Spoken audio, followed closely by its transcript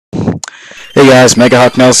Hey guys,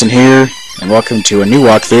 MegaHawkNelson here, and welcome to a new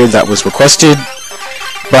walkthrough that was requested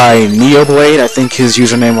by NeoBlade, I think his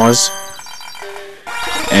username was.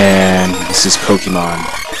 And this is Pokemon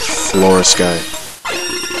Flora Sky.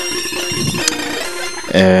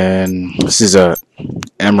 And this is a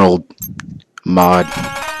Emerald mod.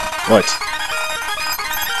 What?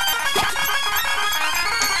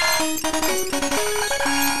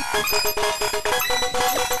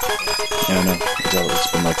 I don't know.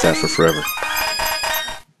 It's been like that for forever.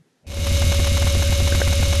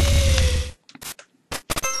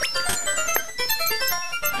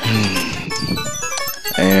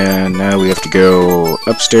 And now we have to go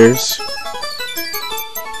upstairs.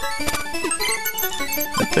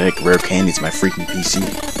 What the heck? Rare Candy's my freaking PC.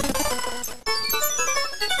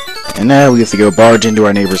 And now we have to go barge into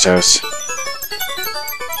our neighbor's house.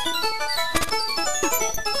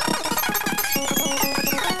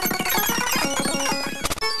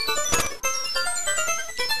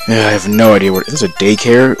 Yeah, I have no idea what. Is this a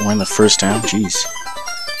daycare? We're in the first town? Jeez.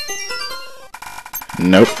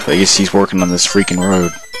 Nope, I guess he's working on this freaking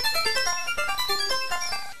road.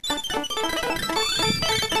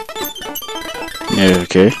 Yeah,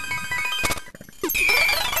 okay.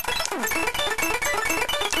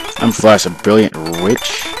 I'm Flash, a brilliant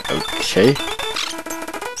witch. Okay.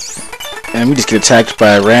 And we just get attacked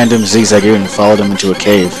by a random zigzagger and followed him into a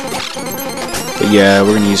cave. But yeah,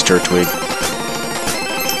 we're gonna use Turtwig.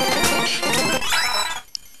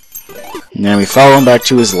 Now we follow him back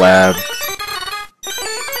to his lab.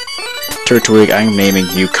 Turtwig, I'm naming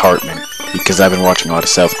you Cartman, because I've been watching a lot of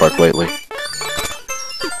South Park lately.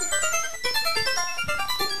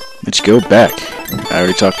 Let's go back. I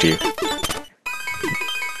already talked to you.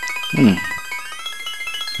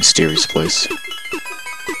 Mysterious place.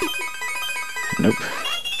 Nope.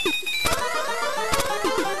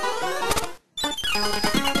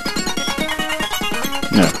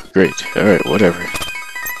 No, great. Alright, whatever.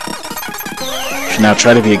 Should now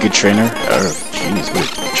try to be a good trainer. Oh, jeez, what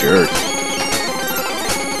a jerk.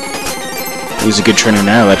 Who's a good trainer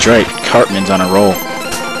now? That's right, Cartman's on a roll.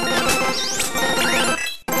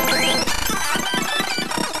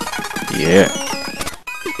 Yeah.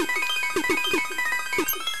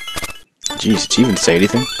 Jeez, did you even say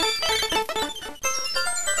anything?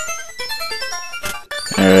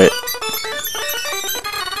 Alright.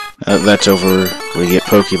 That's over. We get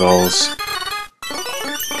Pokeballs.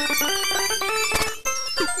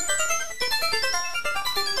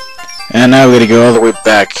 And now we gotta go all the way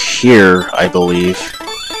back here, I believe.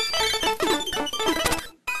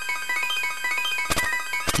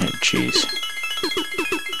 Oh, jeez.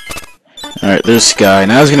 Alright, there's Sky.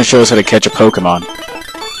 Now he's gonna show us how to catch a Pokemon.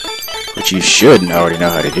 Which you should already know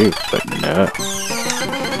how to do, but no.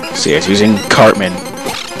 See, he's using Cartman.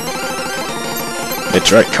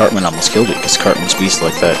 That's right, Cartman almost killed it, because Cartman's beast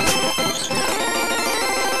like that.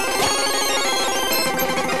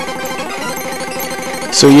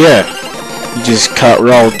 So yeah, you just caught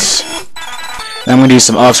Ralds. I'm gonna do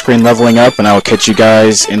some off-screen leveling up, and I will catch you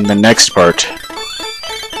guys in the next part.